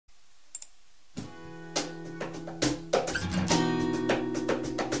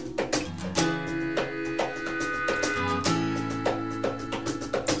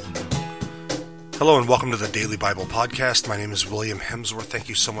Hello and welcome to the Daily Bible Podcast. My name is William Hemsworth. Thank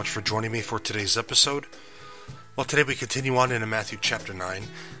you so much for joining me for today's episode. Well, today we continue on into Matthew chapter 9.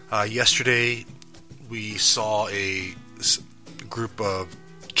 Yesterday we saw a group of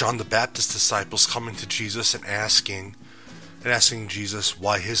John the Baptist disciples coming to Jesus and asking Jesus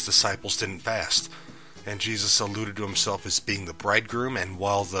why his disciples didn't fast. And Jesus alluded to himself as being the bridegroom, and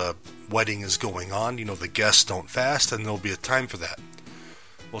while the wedding is going on, the guests don't fast, and there'll be a time for that.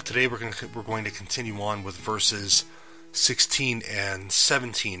 Well, today we're going to continue on with verses 16 and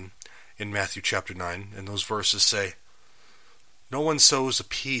 17 in Matthew chapter 9, and those verses say, "No one sews a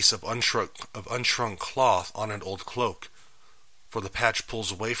piece of unshrunk cloth on an old cloak, for the patch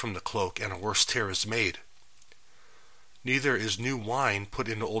pulls away from the cloak, and a worse tear is made. Neither is new wine put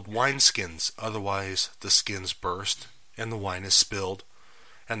into old wineskins, otherwise the skins burst, and the wine is spilled,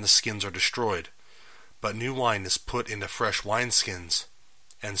 and the skins are destroyed. But new wine is put into fresh wineskins,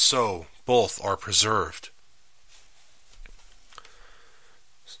 and so both are preserved."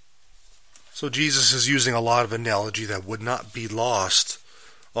 So Jesus is using a lot of analogy that would not be lost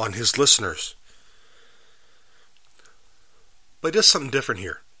on his listeners. But he does something different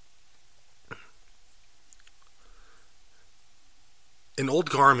here. An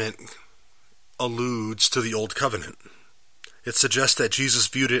old garment alludes to the old covenant. It suggests that Jesus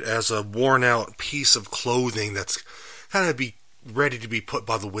viewed it as a worn-out piece of clothing that's kind of ready to be put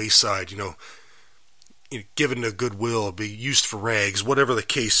by the wayside, given to goodwill, be used for rags, whatever the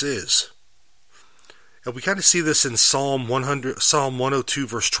case is. And we kind of see this in Psalm 102,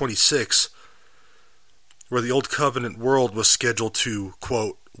 verse 26, where the old covenant world was scheduled to,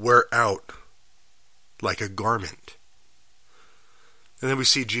 quote, wear out like a garment. And then we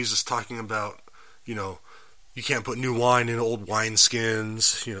see Jesus talking about, you can't put new wine in old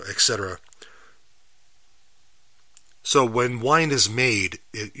wineskins, etc. So when wine is made,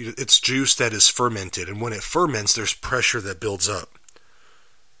 it's juice that is fermented, and when it ferments, there's pressure that builds up.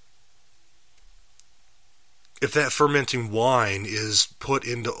 If that fermenting wine is put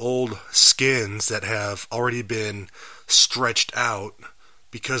into old skins that have already been stretched out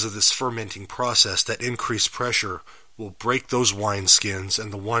because of this fermenting process, that increased pressure will break those wine skins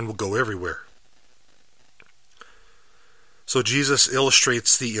and the wine will go everywhere. So Jesus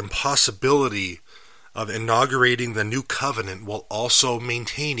illustrates the impossibility of inaugurating the new covenant while also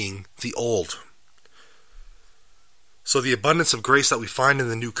maintaining the old. So the abundance of grace that we find in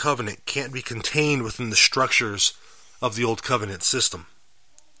the new covenant can't be contained within the structures of the old covenant system.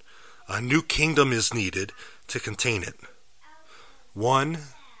 A new kingdom is needed to contain it. One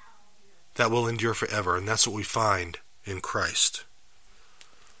that will endure forever, and that's what we find in Christ.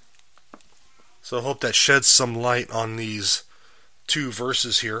 So I hope that sheds some light on these two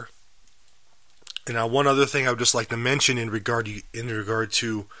verses here. And now one other thing I would just like to mention in regard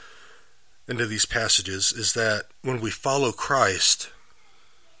to into these passages is that when we follow Christ,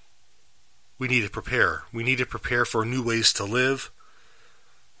 we need to prepare. We need to prepare for new ways to live,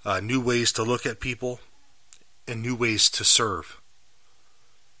 new ways to look at people, and new ways to serve.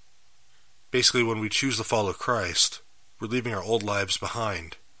 Basically, when we choose to follow Christ, we're leaving our old lives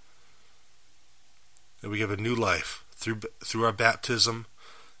behind. And we give a new life through our baptism,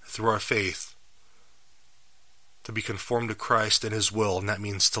 through our faith, to be conformed to Christ and His will, and that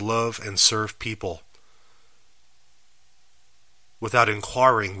means to love and serve people without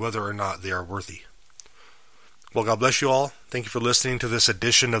inquiring whether or not they are worthy. Well, God bless you all. Thank you for listening to this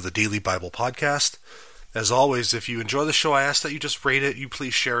edition of the Daily Bible Podcast. As always, if you enjoy the show, I ask that you just rate it, you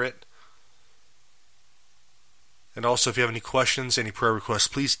please share it. And also, if you have any questions, any prayer requests,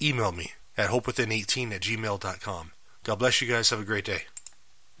 please email me at hopewithin18@gmail.com. God bless you guys. Have a great day.